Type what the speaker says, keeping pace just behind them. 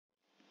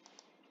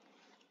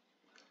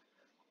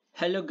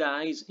Hello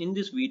guys, in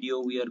this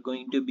video we are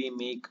going to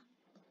make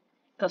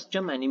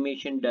custom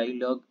animation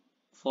dialog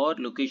for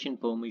location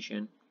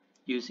permission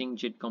using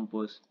Jet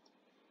Compose.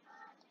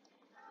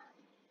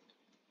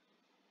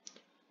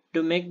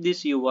 To make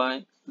this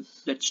UI,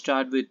 let's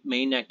start with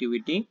main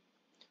activity.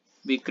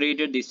 We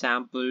created the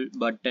sample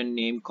button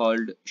name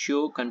called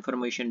show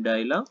confirmation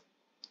dialog.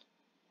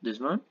 This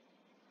one.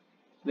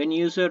 When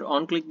user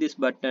on click this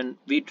button,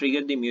 we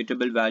trigger the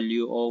mutable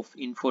value of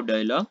info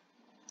dialog.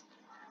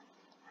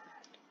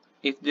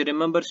 If the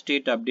remember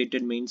state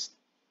updated means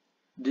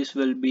this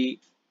will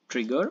be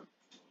triggered.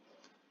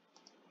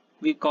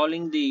 We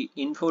calling the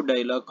info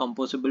dialog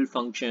composable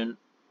function,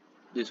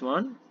 this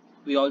one.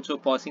 We also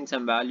passing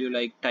some value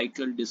like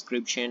title,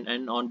 description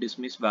and on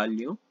dismiss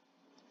value.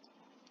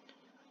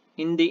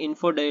 In the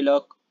info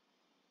dialog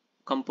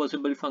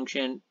composable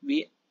function,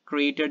 we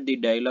created the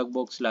dialog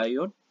box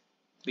layout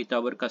with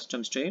our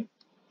custom style.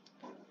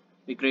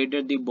 We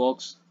created the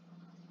box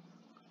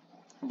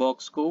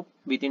scope.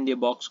 Within the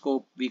box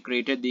scope, we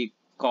created the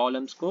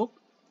column scope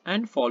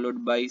and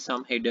followed by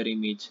some header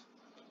image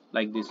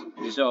like this.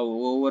 This is our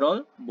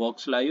overall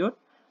box layout.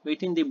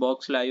 Within the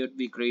box layout,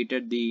 we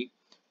created the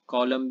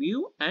column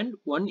view and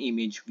one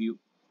image view.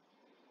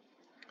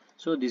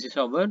 So this is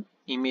our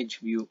image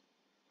view.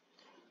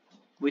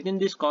 Within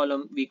this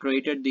column, we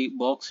created the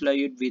box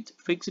layout with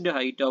fixed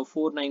height of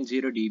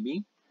 490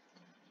 dB.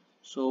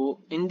 So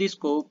in this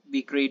scope,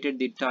 we created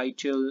the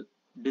title,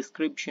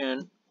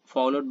 description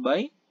followed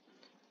by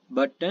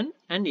button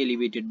and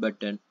elevated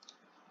button.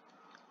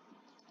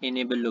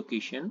 Enable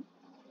location,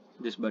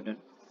 this button.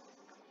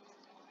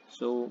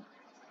 So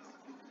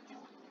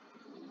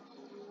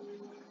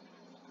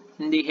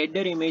in the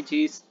header image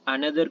is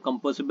another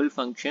composable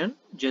function,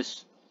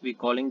 just we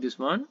calling this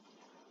one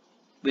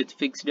with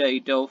fixed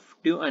height of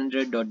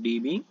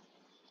 200.db.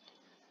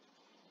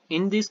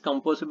 In this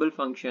composable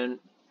function,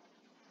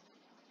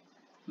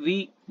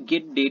 we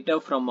get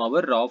data from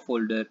our raw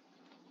folder.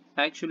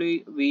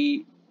 Actually,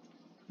 we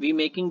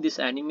making this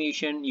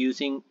animation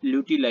using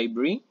Looty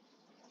library.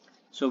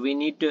 So we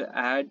need to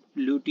add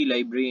Looty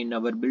library in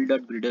our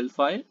build.gradle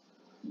file.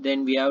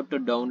 Then we have to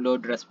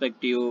download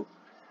respective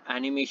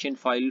animation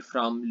file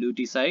from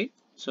Looty site.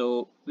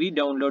 So we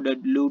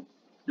downloaded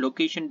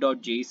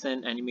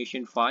location.json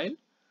animation file.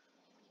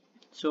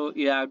 So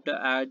you have to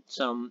add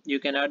some, you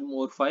can add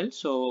more files.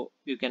 So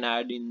you can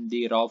add in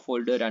the raw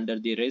folder under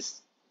the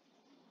res.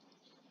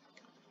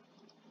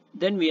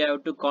 Then we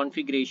have to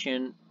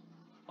configuration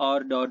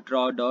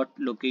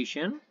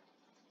r.raw.location.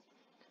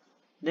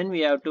 Then we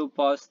have to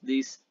pass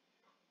this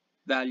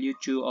value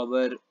to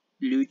our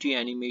Looty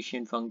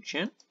animation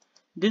function.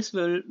 This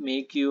will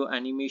make you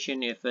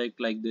animation effect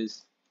like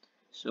this.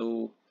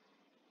 So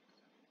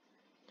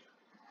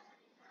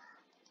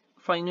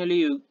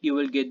finally you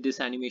will get this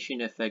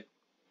animation effect.